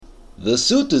The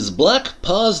suit is black,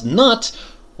 paws not.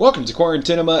 Welcome to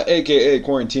Quarantinema, aka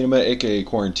Quarantinema, aka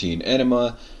Quarantine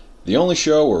Enema, the only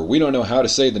show where we don't know how to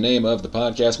say the name of the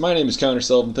podcast. My name is Connor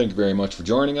Sullivan. Thank you very much for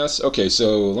joining us. Okay,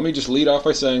 so let me just lead off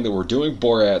by saying that we're doing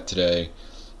Borat today,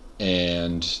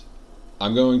 and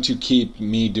I'm going to keep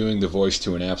me doing the voice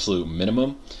to an absolute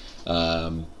minimum.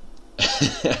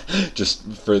 Just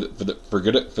for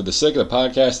the sake of the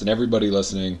podcast and everybody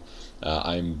listening,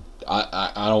 I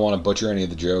don't want to butcher any of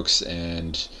the jokes,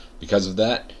 and because of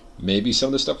that, maybe some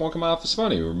of the stuff won't come off as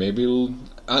funny, or maybe it'll,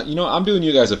 I'm doing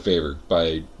you guys a favor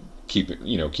by keeping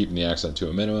the accent to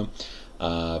a minimum.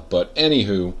 But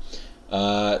anywho,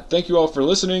 thank you all for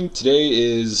listening. Today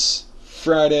is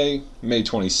Friday, May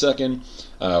 22nd.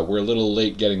 We're a little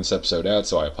late getting this episode out,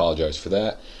 so I apologize for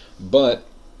that. But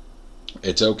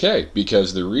it's okay,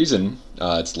 because the reason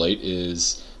it's late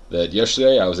is that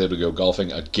yesterday I was able to go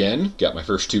golfing again, got my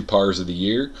first 2 pars of the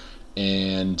year,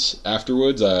 and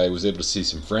afterwards I was able to see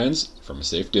some friends from a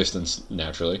safe distance,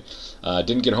 naturally.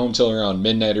 Didn't get home till around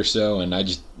midnight or so, and I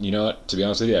just, to be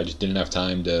honest with you, I just didn't have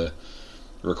time to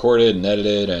record it and edit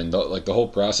it, and the whole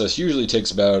process usually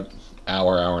takes about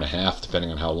hour and a half,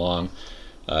 depending on how long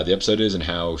the episode is and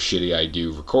how shitty I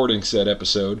do recording said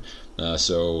episode,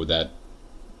 so that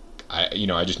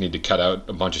I just need to cut out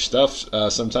a bunch of stuff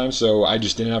sometimes, so I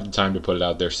just didn't have the time to put it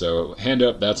out there, so hand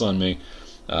up, that's on me.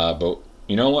 But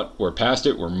you know what? We're past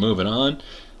it. We're moving on.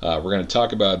 We're going to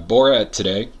talk about Borat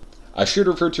today. I should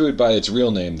refer to it by its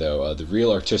real name, though, the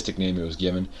real artistic name it was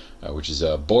given, which is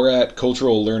Borat,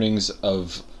 Cultural Learnings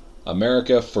of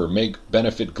America for Make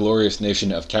Benefit Glorious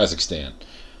Nation of Kazakhstan.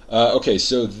 Okay,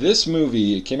 so this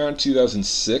movie, it came out in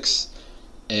 2006,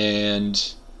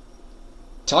 and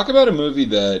talk about a movie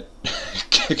that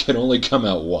can only come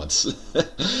out once.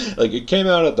 It came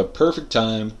out at the perfect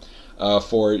time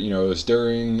for it. It was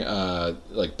during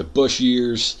the Bush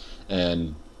years,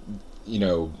 and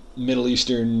Middle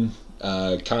Eastern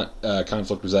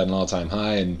conflict was at an all-time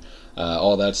high, and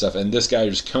all that stuff. And this guy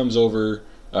just comes up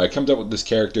with this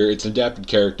character. It's an adapted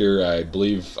character. I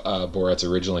believe Borat's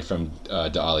originally from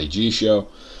the Ali G show,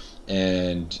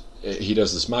 and he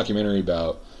does this mockumentary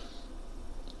about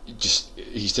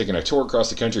he's taking a tour across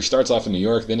the country. Starts off in New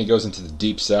York, then he goes into the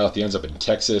deep south. He ends up in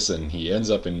Texas, and he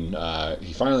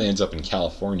finally ends up in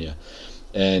California.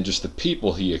 And just the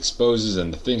people he exposes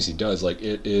and the things he does,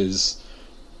 it is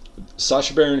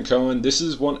Sacha Baron Cohen.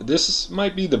 This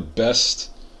might be the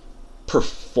best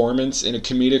performance in a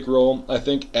comedic role I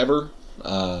think ever.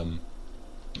 And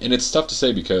it's tough to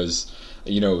say because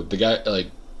the guy,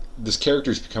 this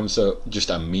character's become so just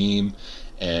a meme,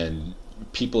 and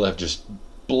people have just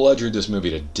bludgered this movie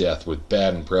to death with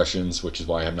bad impressions, which is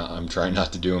why I'm trying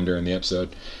not to do them during the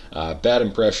episode. Bad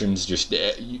impressions, just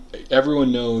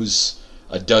everyone knows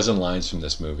a dozen lines from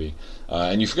this movie,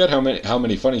 and you forget how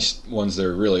many funny ones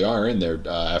there really are in there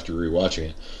after rewatching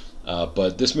it.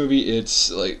 But this movie,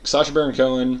 it's like Sacha Baron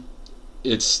Cohen.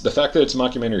 It's the fact that it's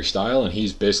mockumentary style, and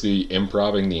he's basically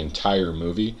improvising the entire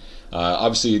movie.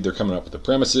 Obviously, they're coming up with the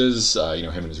premises, him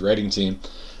and his writing team,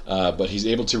 but he's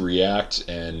able to react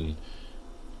and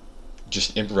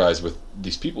just improvise with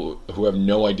these people who have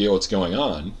no idea what's going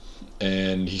on,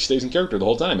 and he stays in character the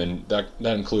whole time, and that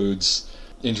includes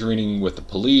intervening with the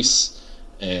police,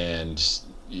 and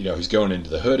he's going into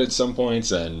the hood at some points,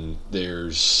 and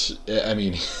it's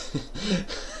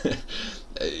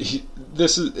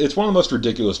one of the most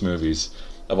ridiculous movies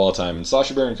of all time, and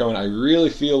Sacha Baron Cohen, I really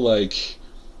feel like,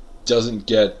 doesn't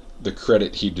get the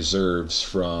credit he deserves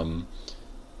from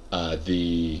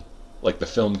the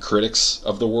film critics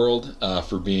of the world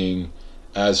for being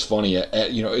as funny.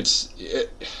 It's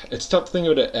tough to think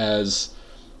of it as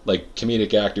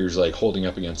comedic actors holding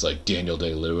up against Daniel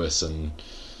Day-Lewis and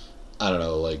I don't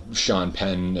know, Sean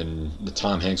Penn and the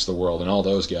Tom Hanks of the world and all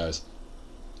those guys.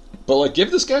 But give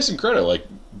this guy some credit.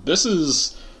 This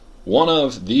is one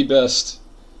of the best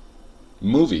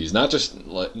movies, not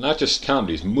just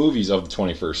comedies, movies of the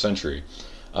 21st century.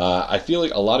 I feel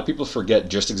like a lot of people forget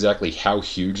just exactly how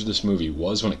huge this movie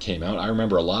was when it came out. I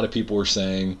remember a lot of people were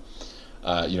saying,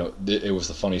 it was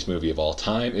the funniest movie of all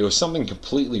time. It was something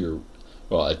completely,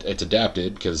 it's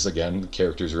adapted because, again, the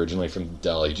character's originally from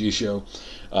the Ali G show,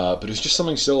 but it was just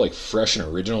something so fresh and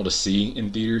original to see in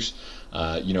theaters.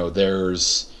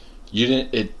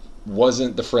 It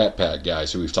wasn't the frat pack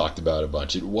guys who we've talked about a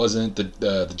bunch. It wasn't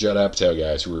the Judd Apatow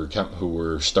guys who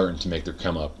were starting to make their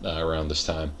come up around this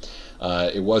time.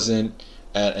 It wasn't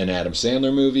an Adam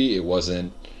Sandler movie. It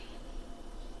wasn't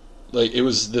it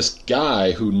was this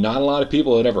guy who not a lot of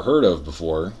people had ever heard of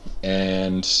before,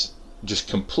 and just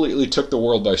completely took the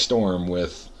world by storm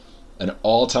with an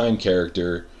all-time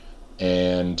character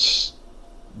and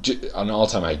an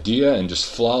all-time idea and just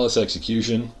flawless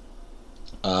execution.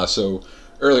 So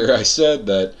earlier I said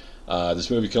that this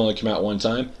movie can only come out one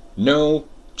time. No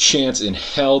chance in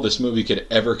hell this movie could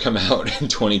ever come out in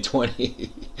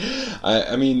 2020.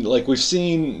 I mean, like, we've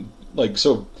seen, like,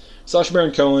 so Sacha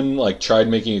Baron Cohen, like, tried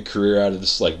making a career out of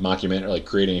this, like, mockumentary, like,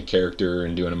 creating a character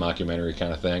and doing a mockumentary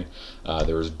kind of thing.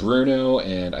 There was Bruno,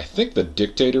 and I think The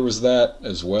Dictator was that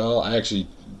as well. I actually,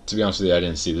 to be honest with you, I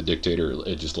didn't see The Dictator.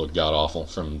 It just looked god-awful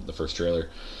from the first trailer.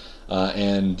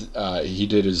 And he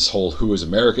did his whole Who is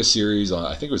America series,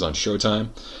 I think it was on Showtime.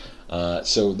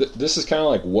 So this is kind of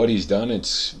like what he's done.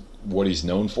 It's what he's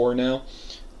known for now.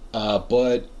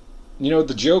 But you know,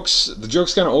 the joke's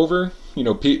kind of over. You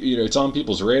know, it's on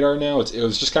people's radar now. It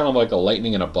was just kind of like a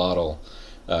lightning in a bottle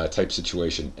type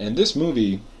situation. And this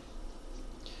movie,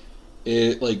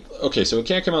 okay, so it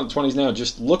can't come out in the 20s now.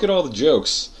 Just look at all the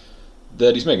jokes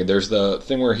that he's making. There's the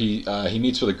thing where he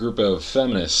meets with a group of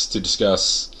feminists to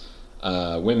discuss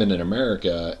women in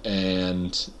America,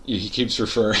 and he keeps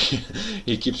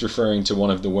referring to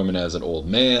one of the women as an old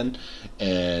man,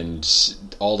 and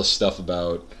all the stuff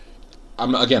about.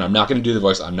 I'm not going to do the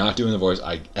voice. I'm not doing the voice.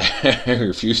 I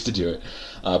refuse to do it.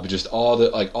 But just all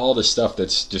the stuff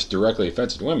that's just directly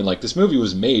offensive to women. Like, this movie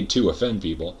was made to offend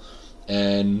people,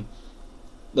 and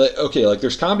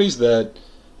there's comedies that,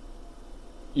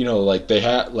 you know, like,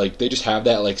 they just have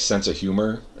that, like, sense of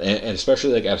humor, and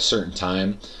especially, like, at a certain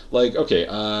time. Like, okay,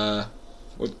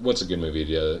 what's a good movie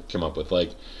to come up with?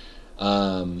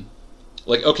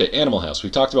 Okay, Animal House. We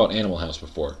talked about Animal House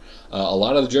before. A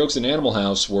lot of the jokes in Animal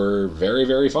House were very,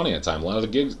 very funny at the time. A lot of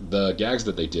the gags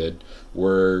that they did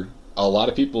were, a lot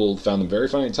of people found them very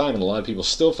funny at the time, and a lot of people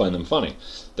still find them funny.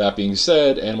 That being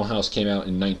said, Animal House came out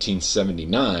in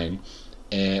 1979,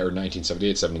 or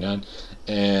 1978,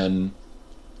 79,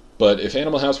 but if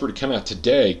Animal House were to come out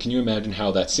today, can you imagine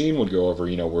how that scene would go over,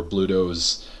 you know, where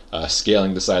Bluto's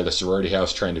scaling the side of the sorority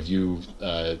house, trying to view,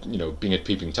 being a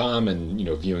peeping Tom, and, you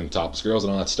know, viewing topless girls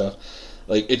and all that stuff.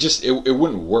 Like, it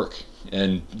wouldn't work,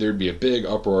 and there'd be a big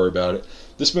uproar about it.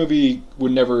 This movie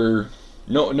would never,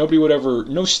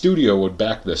 no studio would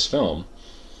back this film,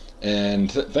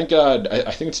 and thank God.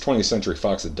 I think it's 20th Century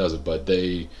Fox that does it, but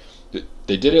they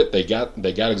did it. They got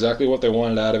exactly what they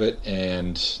wanted out of it,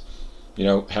 and, you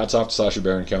know, hats off to Sacha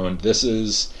Baron Cohen. This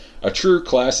is a true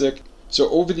classic. So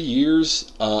over the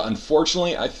years,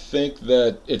 unfortunately, I think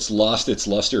that it's lost its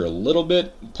luster a little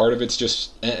bit. Part of it's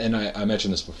just, and I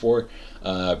mentioned this before,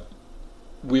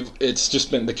 it's just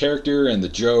been the character and the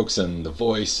jokes and the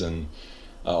voice and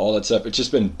all that stuff. It's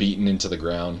just been beaten into the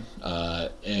ground,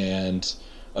 and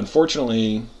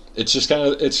unfortunately, it's just kind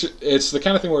of it's the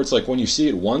kind of thing where it's like, when you see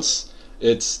it once,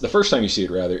 it's the first time you see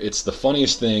it, rather, it's the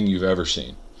funniest thing you've ever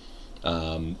seen.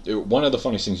 One of the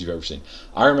funniest things you've ever seen.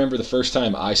 I remember the first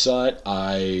time I saw it,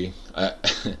 I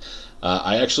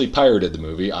actually pirated the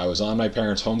movie. I was on my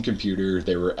parents' home computer.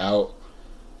 They were out.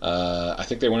 I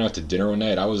think they went out to dinner one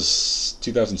night. I was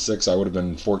 2006. I would have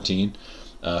been 14.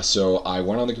 So I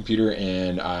went on the computer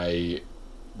and I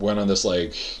went on this,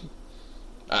 like,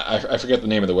 I forget the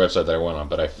name of the website that I went on,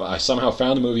 but I somehow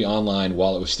found the movie online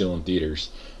while it was still in theaters.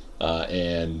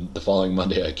 And the following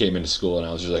Monday I came into school and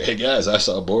I was just like, hey guys, I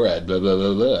saw Borat, blah, blah,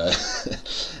 blah, blah.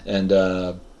 And,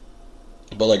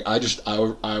 but like, I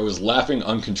was laughing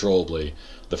uncontrollably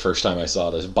the first time I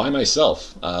saw this by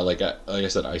myself. Like I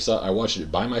said, I watched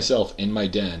it by myself in my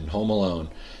den, home alone.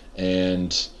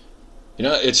 And, you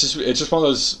know, it's just one of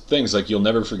those things, like, you'll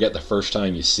never forget the first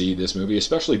time you see this movie,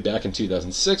 especially back in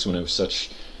 2006 when it was such,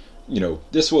 you know,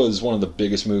 this was one of the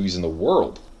biggest movies in the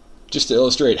world. Just to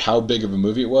illustrate how big of a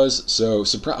movie it was, so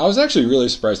I was actually really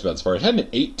surprised about this part. It had an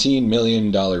 $18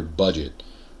 million budget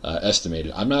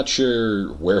estimated. I'm not sure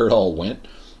where it all went.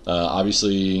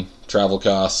 Obviously, travel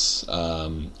costs,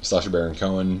 Sacha Baron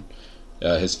Cohen,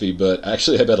 his fee, but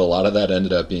actually I bet a lot of that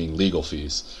ended up being legal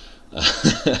fees.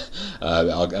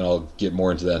 I'll get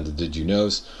more into that in the Did You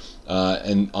Knows.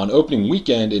 And on opening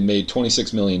weekend, it made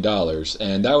 $26 million,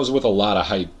 and that was with a lot of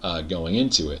hype going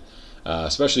into it.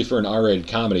 Especially for an R-rated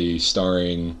comedy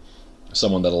starring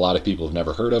someone that a lot of people have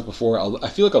never heard of before. I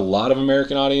feel like a lot of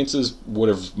American audiences would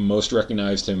have most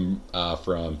recognized him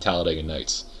from Talladega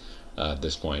Nights at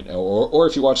this point. Or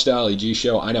if you watched the Ali G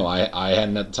show, I know I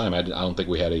hadn't at the time. I don't think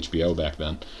we had HBO back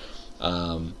then.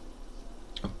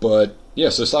 But yeah,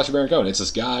 so Sacha Baron Cohen, it's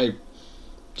this guy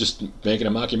just making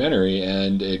a mockumentary,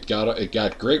 and it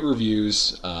got great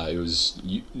reviews. It was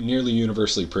nearly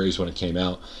universally praised when it came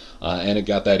out. And it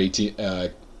got that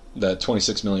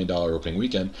 $26 million opening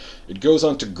weekend. It goes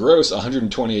on to gross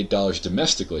 $128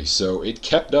 domestically, so it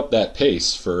kept up that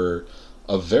pace for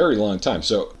a very long time.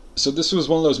 So so this was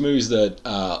one of those movies that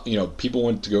people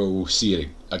went to go see it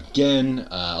again.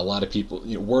 A lot of people,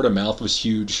 word of mouth was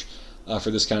huge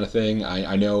for this kind of thing.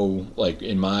 I know, like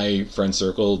in my friend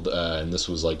circle, and this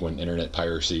was like when internet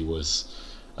piracy was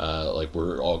like we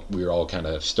were all kind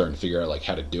of starting to figure out like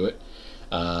how to do it.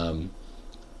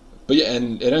 But yeah,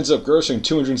 and it ends up grossing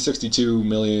 262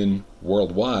 million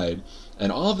worldwide.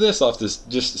 And all of this off this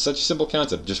just such a simple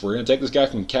concept. Just we're going to take this guy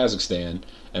from Kazakhstan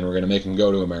and we're going to make him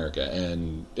go to America.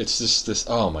 And it's just this,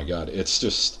 oh my God, it's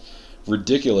just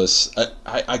ridiculous.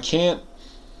 I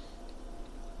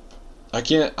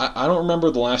don't remember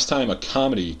the last time a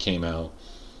comedy came out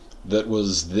that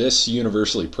was this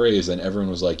universally praised and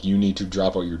everyone was like, you need to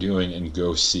drop what you're doing and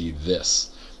go see this.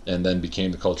 And then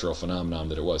became the cultural phenomenon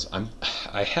that it was.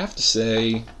 I have to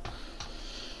say,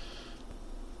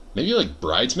 maybe like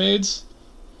Bridesmaids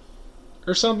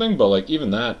or something, but like even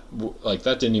that, like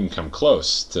that didn't even come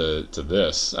close to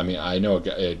this. I mean, I know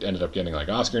it ended up getting like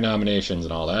Oscar nominations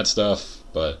and all that stuff,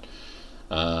 but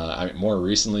I mean, more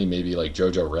recently maybe like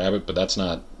Jojo Rabbit, but that's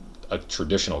not a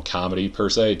traditional comedy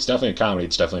per se. It's definitely a comedy.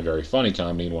 It's definitely a very funny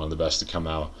comedy and one of the best to come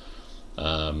out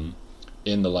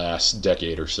in the last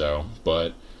decade or so.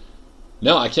 But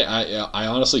no, I can't. I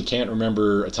honestly can't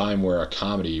remember a time where a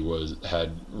comedy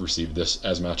had received this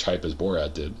as much hype as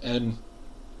Borat did. And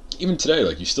even today,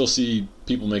 like you still see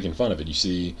people making fun of it. You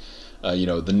see,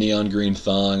 the neon green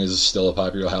thong is still a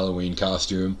popular Halloween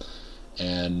costume,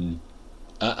 and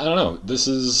I don't know. This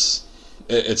is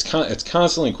it's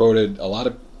constantly quoted a lot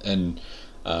of, and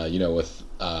with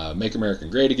Make America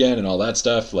Great Again and all that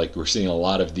stuff. Like we're seeing a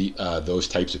lot of those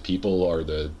types of people are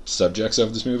the subjects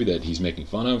of this movie that he's making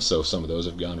fun of. So some of those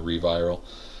have gone re-viral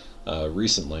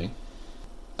recently.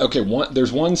 Okay,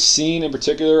 there's one scene in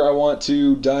particular I want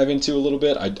to dive into a little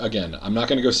bit. I'm not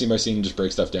going to go scene by scene and just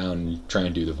break stuff down and try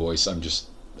and do the voice. I'm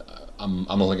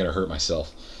only going to hurt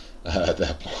myself at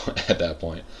that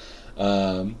point.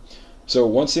 So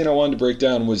one scene I wanted to break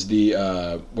down was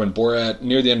when Borat,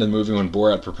 near the end of the movie, when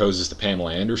Borat proposes to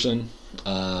Pamela Anderson.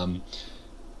 And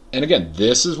again,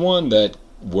 this is one that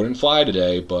wouldn't fly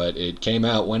today, but it came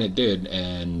out when it did,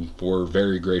 and we're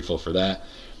very grateful for that.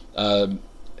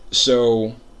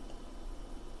 So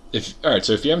if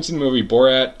you haven't seen the movie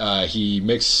Borat,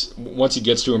 once he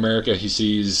gets to America, he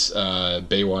sees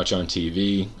Baywatch on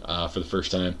TV for the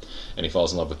first time, and he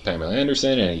falls in love with Pamela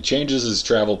Anderson, and he changes his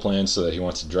travel plans so that he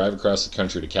wants to drive across the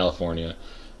country to California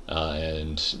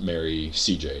and marry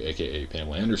CJ, aka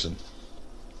Pamela Anderson.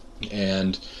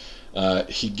 And when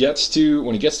he gets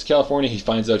to California, he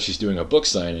finds out she's doing a book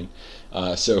signing,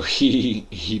 so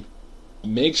he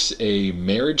makes a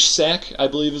marriage sack, I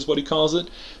believe is what he calls it,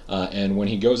 and when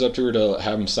he goes up to her to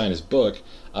have him sign his book,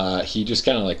 he just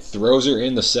kind of like throws her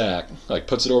in the sack, like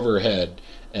puts it over her head,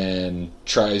 and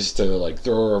tries to like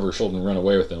throw her over her shoulder and run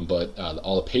away with him, but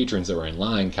all the patrons that were in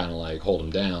line kind of like hold him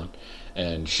down,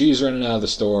 and she's running out of the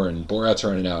store, and Borat's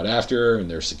running out after her, and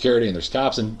there's security, and there's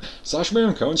cops, and Sacha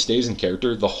Baron Cohen stays in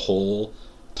character the whole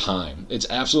time. It's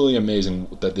absolutely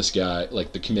amazing that this guy,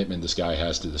 like the commitment this guy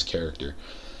has to this character.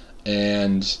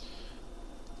 And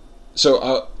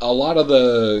so a lot of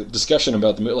the discussion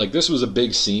about the movie, like this was a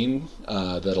big scene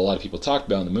that a lot of people talked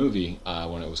about in the movie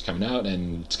when it was coming out,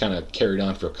 and it's kind of carried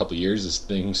on for a couple of years as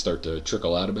things start to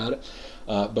trickle out about it.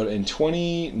 But in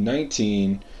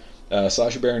 2019,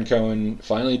 Sacha Baron Cohen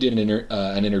finally did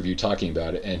an interview talking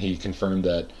about it, and he confirmed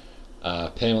that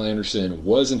Pamela Anderson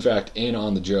was in fact in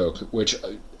on the joke, which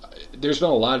there's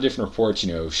been a lot of different reports.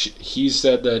 He's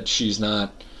said that she's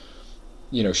not,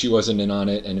 she wasn't in on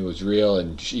it and it was real,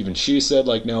 and even she said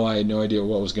like, no, I had no idea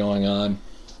what was going on,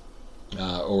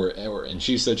 and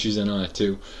she said she's in on it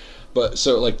too. But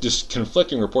so like just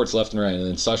conflicting reports left and right, and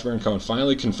then Sacha Baron Cohen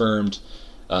finally confirmed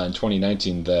in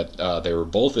 2019 that they were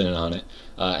both in on it,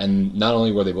 and not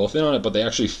only were they both in on it, but they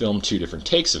actually filmed 2 different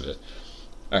takes of it.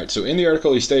 Alright, so in the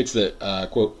article he states that,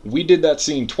 quote, "We did that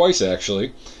scene twice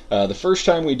actually. The first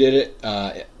time we did it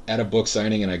at a book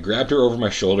signing, and I grabbed her over my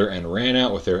shoulder and ran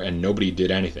out with her, and nobody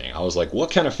did anything. I was like,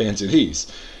 what kind of fans are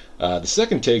these?" The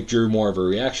second take drew more of a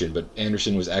reaction, but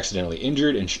Anderson was accidentally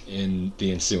injured in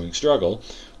the ensuing struggle,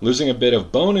 losing a bit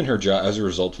of bone in her jaw as a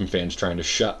result from fans trying to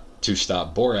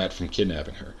stop Borat from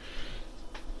kidnapping her.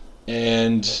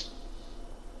 And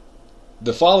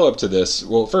the follow-up to this,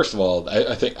 well, first of all,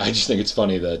 I just think it's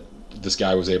funny that this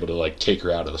guy was able to like take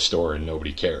her out of the store and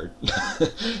nobody cared,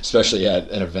 especially at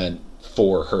an event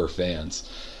for her fans.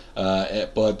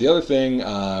 But the other thing,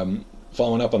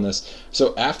 following up on this,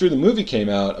 so after the movie came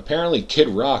out, apparently Kid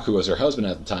Rock, who was her husband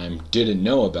at the time, didn't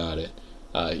know about it,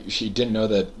 She didn't know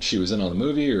that she was in on the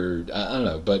movie, or I don't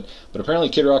know. But apparently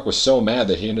Kid Rock was so mad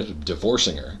that he ended up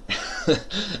divorcing her,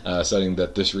 citing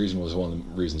that this reason was one of the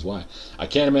reasons why. I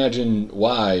can't imagine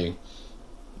why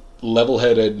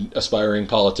level-headed, aspiring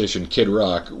politician Kid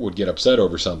Rock would get upset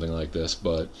over something like this,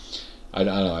 but I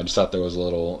don't know. I just thought that was a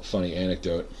little funny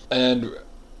anecdote. And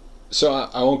so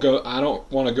I won't go. I don't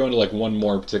want to go into like one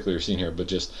more particular scene here, but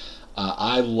just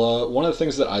I love one of the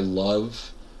things that I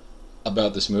love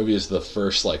about this movie is the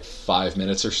first like 5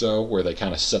 minutes or so where they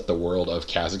kind of set the world of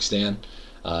Kazakhstan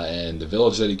and the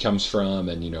village that he comes from,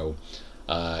 and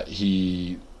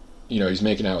he's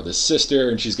making out with his sister,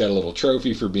 and she's got a little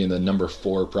trophy for being the number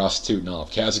 4 prostitute in all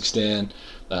of Kazakhstan.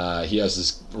 He has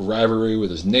this rivalry with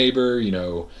his neighbor,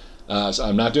 so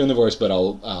I'm not doing the voice, but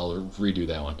I'll redo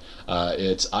that one.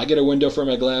 It's I get a window for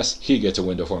my glass, he gets a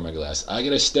window for my glass. I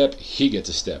get a step, he gets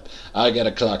a step. I got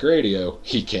a clock radio,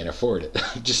 he can't afford it.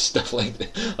 Just stuff like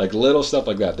that, like little stuff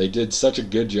like that. They did such a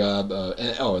good job.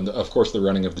 And of course the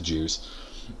running of the Jews.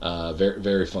 Very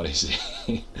very funny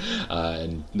scene.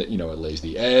 And it lays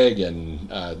the egg,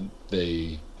 and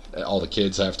all the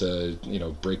kids have to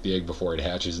break the egg before it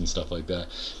hatches and stuff like that.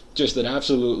 Just an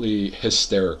absolutely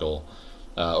hysterical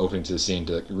opening to the scene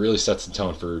that really sets the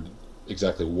tone for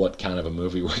exactly what kind of a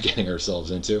movie we're getting ourselves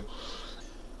into.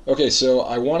 Okay, so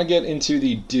I want to get into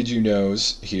the Did You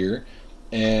Knows here,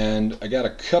 and I got a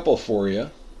couple for you.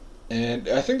 And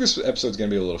I think this episode's going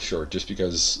to be a little short just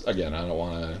because, again, I don't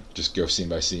want to just go scene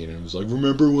by scene and it was like,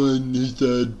 remember when he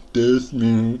said this?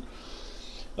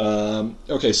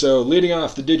 Okay, so leading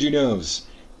off the Did You Knows.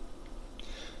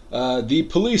 The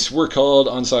police were called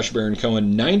on Sacha Baron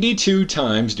Cohen 92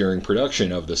 times during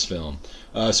production of this film.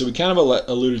 So we kind of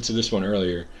alluded to this one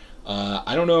earlier.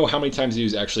 I don't know how many times he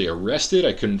was actually arrested.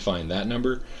 I couldn't find that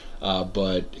number.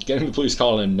 But getting the police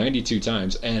called in 92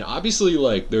 times. And obviously,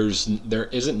 like, there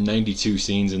isn't 92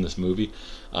 scenes in this movie.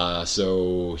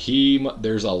 So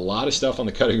there's a lot of stuff on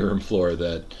the cutting room floor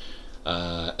that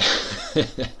I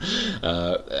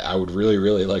would really,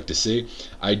 really like to see.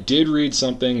 I did read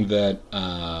something that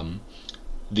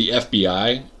the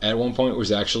FBI at one point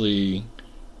was actually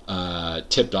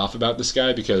tipped off about this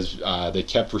guy because they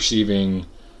kept receiving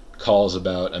calls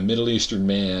about a Middle Eastern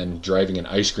man driving an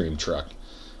ice cream truck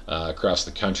across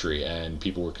the country, and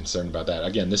people were concerned about that.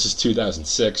 Again, this is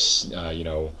 2006.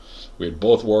 We had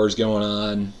both wars going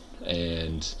on,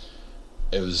 and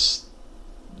it was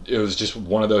just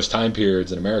one of those time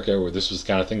periods in America where this was the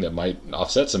kind of thing that might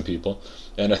offset some people.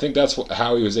 And I think that's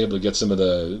how he was able to get some of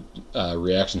the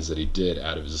reactions that he did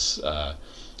out of his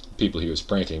people he was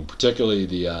pranking, particularly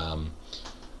the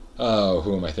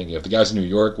who am I thinking of? The guys in New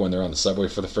York when they're on the subway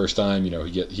for the first time.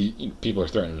 People are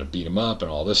threatening to beat him up and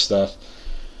all this stuff.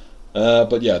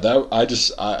 But yeah,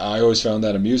 I always found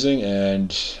that amusing,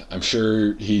 and I'm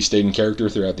sure he stayed in character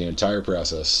throughout the entire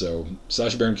process. So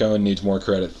Sacha Baron Cohen needs more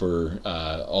credit for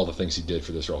all the things he did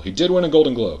for this role. He did win a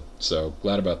Golden Globe, so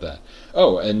glad about that.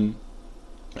 Oh, and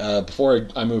before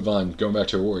I move on, going back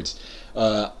to awards,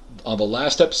 on the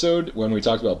last episode when we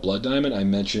talked about Blood Diamond, I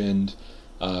mentioned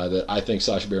that I think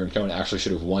Sacha Baron Cohen actually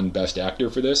should have won Best Actor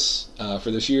for this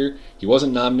year. He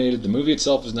wasn't nominated. The movie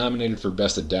itself was nominated for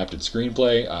Best Adapted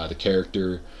Screenplay. The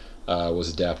character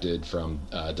was adapted from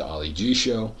the Ali G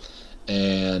show,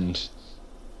 and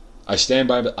I stand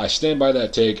by that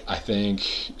take. I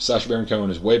think Sacha Baron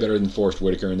Cohen is way better than Forrest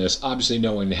Whitaker in this. Obviously,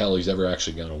 no way in hell he's ever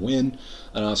actually going to win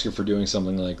an Oscar for doing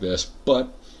something like this,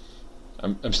 but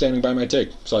I'm standing by my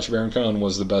take. Sacha Baron Cohen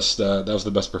was the best. That was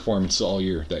the best performance all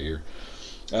year that year.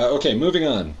 Okay, moving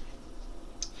on.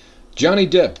 Johnny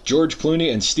Depp, George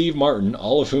Clooney, and Steve Martin,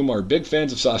 all of whom are big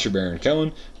fans of Sacha Baron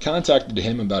Cohen, contacted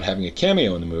him about having a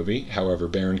cameo in the movie. However,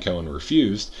 Baron Cohen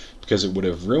refused because it would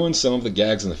have ruined some of the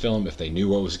gags in the film if they knew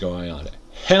what was going on.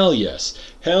 Hell yes,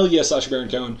 Sacha Baron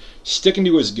Cohen sticking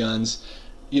to his guns.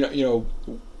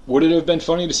 Would it have been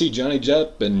funny to see Johnny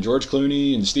Depp and George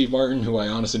Clooney and Steve Martin, who I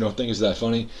honestly don't think is that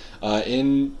funny,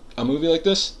 in a movie like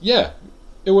this? Yeah.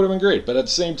 It would have been great, but at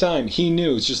the same time, he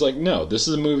knew it's just like, no, this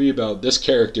is a movie about this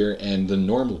character and the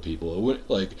normal people. It would,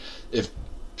 like, if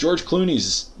George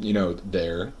Clooney's,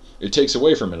 there, it takes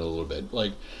away from it a little bit.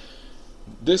 Like,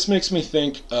 this makes me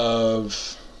think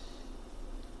of,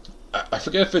 I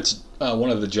forget if it's one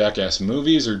of the Jackass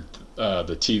movies or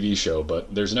the TV show,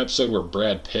 but there's an episode where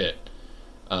Brad Pitt,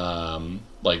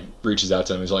 reaches out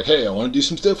to him. He's like, hey, I want to do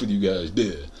some stuff with you guys.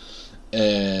 Bleh.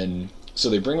 And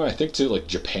so they bring him, I think, to,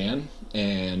 Japan,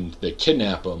 and they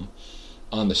kidnap him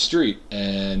on the street,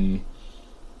 and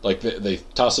they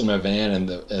toss him in a van and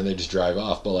they just drive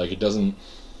off. But it doesn't.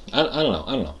 I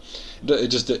don't know.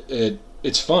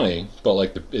 It's funny,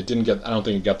 but it didn't get. I don't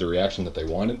think it got the reaction that they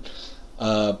wanted.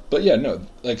 But yeah, no,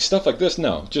 like stuff like this,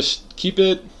 no, just keep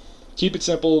it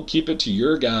simple, keep it to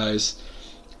your guys,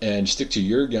 and stick to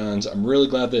your guns. I'm really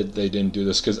glad that they didn't do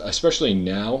this because especially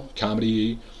now,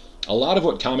 comedy, a lot of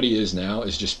what comedy is now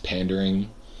is just pandering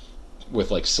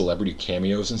with like celebrity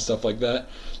cameos and stuff like that.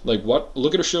 Like what?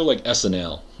 Look at a show like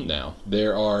SNL now.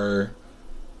 There are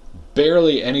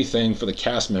barely anything for the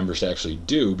cast members to actually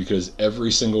do because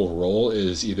every single role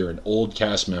is either an old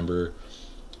cast member,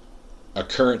 a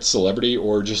current celebrity,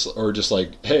 or just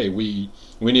like, hey, we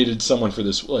needed someone for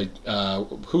this. Like,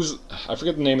 who's I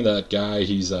forget the name of that guy.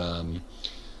 He's on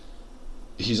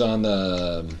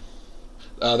the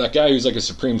that guy who's like a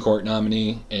Supreme Court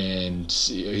nominee, and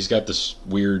he's got this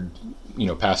weird,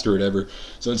 pastor or whatever.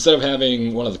 So instead of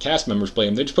having one of the cast members play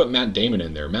him, they just put Matt Damon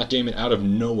in there. Matt Damon out of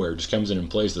nowhere just comes in and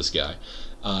plays this guy.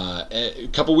 A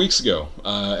couple weeks ago,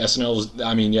 SNL was,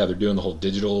 I mean, yeah, they're doing the whole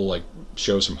digital like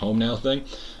shows from home now thing.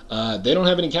 They don't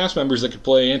have any cast members that could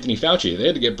play Anthony Fauci. They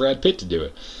had to get Brad Pitt to do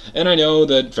it. And I know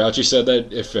that Fauci said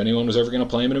that if anyone was ever going to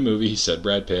play him in a movie, he said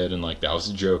Brad Pitt, and like that was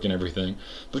a joke and everything.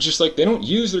 But just like they don't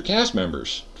use their cast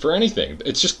members for anything.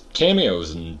 It's just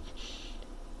cameos and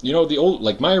the old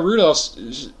like Maya Rudolph's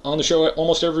is on the show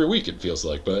almost every week. It feels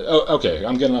like. But okay,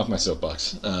 I'm getting off my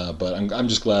soapbox. But I'm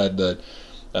just glad that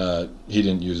he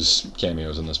didn't use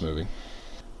cameos in this movie.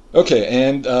 Okay,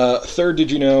 and third,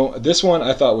 did you know, this one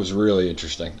I thought was really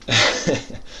interesting.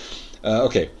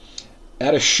 Okay,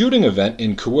 at a shooting event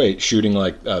in Kuwait, shooting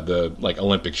like the like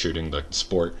Olympic shooting, the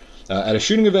sport, at a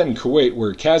shooting event in Kuwait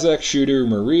where Kazakh shooter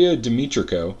Maria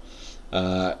Dimitriko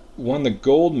won the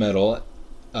gold medal,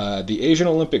 the Asian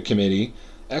Olympic Committee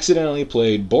accidentally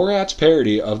played Borat's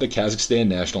parody of the Kazakhstan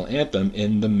national anthem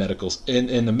in the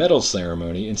medal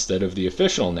ceremony instead of the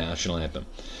official national anthem.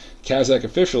 Kazakh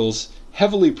officials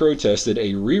heavily protested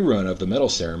a rerun of the medal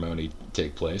ceremony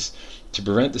take place. To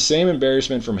prevent the same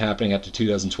embarrassment from happening at the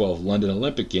 2012 London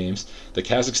Olympic Games, the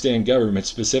Kazakhstan government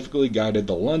specifically guided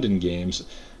the London Games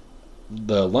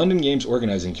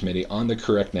Organizing Committee on the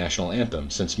correct national anthem.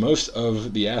 Since most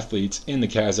of the athletes in the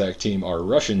Kazakh team are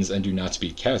Russians and do not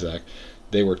speak Kazakh,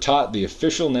 they were taught the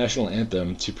official national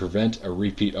anthem to prevent a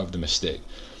repeat of the mistake.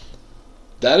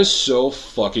 That is so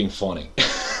fucking funny.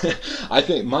 I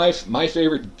think my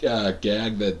favorite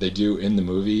gag that they do in the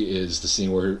movie is the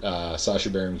scene where Sacha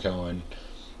Baron Cohen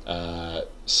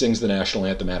sings the national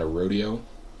anthem at a rodeo.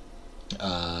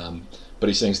 But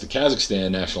he sings the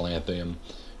Kazakhstan national anthem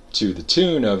to the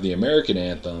tune of the American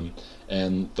anthem,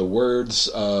 and the words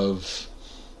of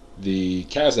the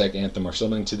Kazakh anthem are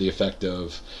something to the effect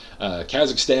of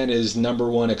Kazakhstan is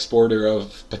 #1 exporter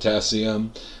of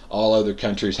potassium. All other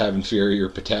countries have inferior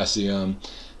potassium.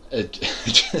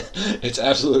 It's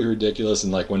absolutely ridiculous,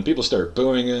 and like when people start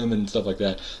booing him and stuff like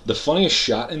that, the funniest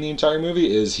shot in the entire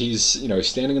movie is he's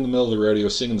standing in the middle of the rodeo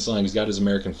singing the song. He's got his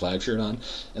American flag shirt on,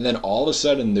 and then all of a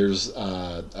sudden there's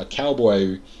a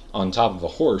cowboy on top of a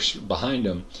horse behind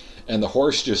him, and the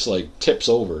horse just like tips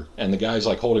over, and the guy's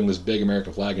like holding this big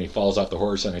American flag, and he falls off the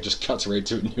horse, and it just cuts right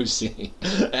to a new scene.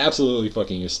 Absolutely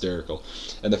fucking hysterical.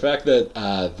 And the fact that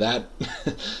the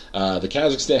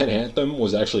Kazakhstan anthem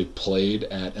was actually played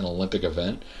at an Olympic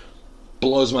event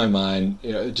blows my mind.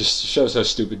 It just shows how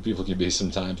stupid people can be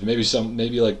sometimes. Maybe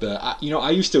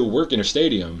I used to work in a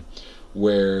stadium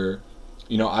where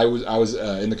I was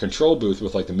in the control booth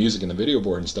with like the music and the video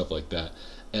board and stuff like that.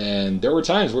 And there were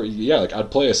times where, like I'd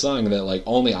play a song that like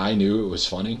only I knew it was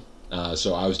funny,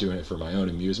 so I was doing it for my own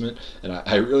amusement. And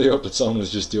I really hope that someone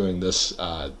was just doing this,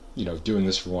 doing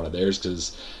this for one of theirs,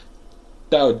 because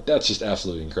that's just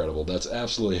absolutely incredible. That's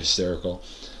absolutely hysterical.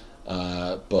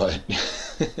 But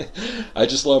I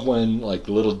just love when like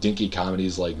little dinky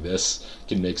comedies like this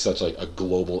can make such like a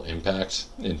global impact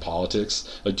in politics.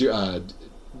 Like,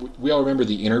 we all remember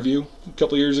The Interview a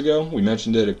couple years ago. We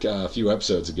mentioned it a few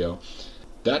episodes ago.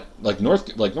 That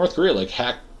North Korea like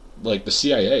hacked like the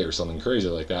CIA or something crazy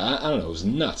like that. I don't know. It was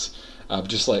nuts.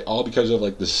 Just like all because of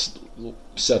like this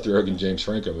Seth Rogen James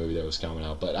Franco movie that was coming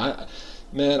out. But I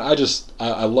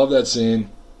love that scene.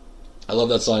 I love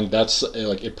that song. That's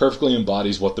like it perfectly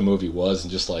embodies what the movie was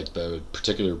and just like the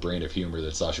particular brand of humor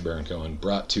that Sacha Baron Cohen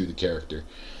brought to the character.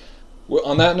 Well,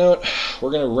 on that note, we're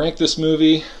gonna rank this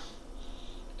movie,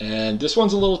 and this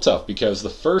one's a little tough because the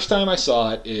first time I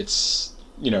saw it,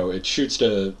 it shoots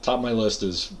to top of my list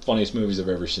as funniest movies I've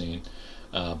ever seen.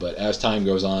 But as time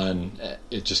goes on,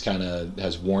 it just kind of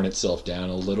has worn itself down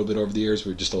a little bit over the years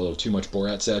with just a little too much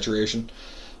Borat saturation.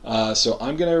 So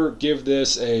I'm going to give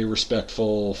this a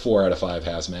respectful 4 out of 5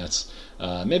 hazmats.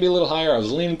 Maybe a little higher. I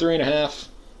was leaning 3.5.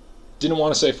 Didn't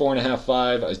want to say 4.5,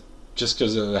 5, just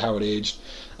because of how it aged.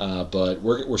 But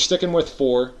we're sticking with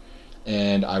 4.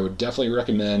 and I would definitely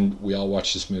recommend we all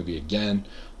watch this movie again.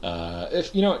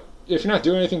 If you're not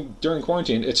doing anything during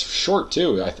quarantine, it's short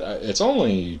too. It's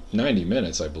only 90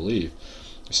 minutes, I believe.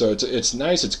 So it's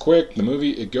nice. It's quick. The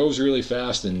movie, it goes really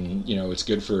fast, and it's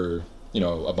good for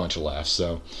a bunch of laughs.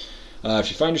 So if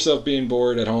you find yourself being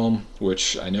bored at home,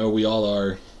 which I know we all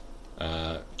are,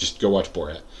 just go watch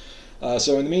Borat.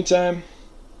 So in the meantime,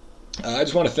 I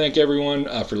just want to thank everyone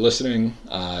for listening.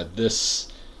 This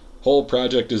whole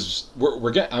project is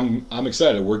I'm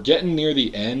excited. We're getting near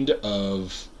the end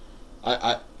of.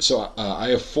 I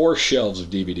have 4 shelves of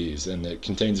DVDs, and it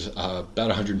contains about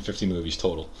 150 movies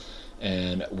total.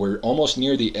 And we're almost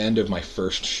near the end of my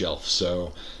first shelf.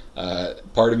 So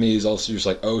part of me is also just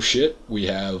like, oh shit, we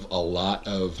have a lot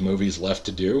of movies left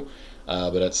to do.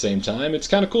 But at the same time, it's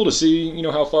kind of cool to see,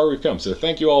 how far we've come. So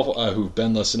thank you all who've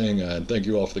been listening, and thank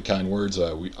you all for the kind words.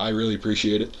 I really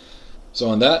appreciate it. So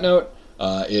on that note,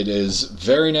 it is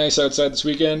very nice outside this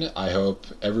weekend. I hope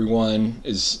everyone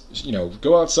is,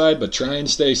 go outside, but try and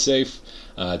stay safe.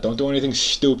 Don't do anything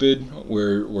stupid.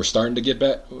 We're starting to get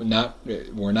back.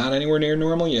 We're not anywhere near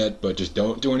normal yet, but just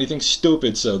don't do anything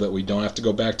stupid so that we don't have to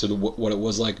go back to what it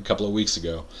was like a couple of weeks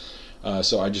ago.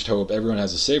 So I just hope everyone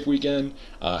has a safe weekend.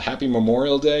 Happy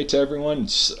Memorial Day to everyone.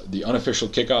 It's the unofficial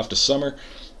kickoff to summer.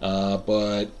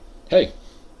 But hey,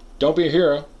 don't be a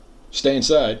hero. Stay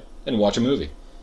inside and watch a movie.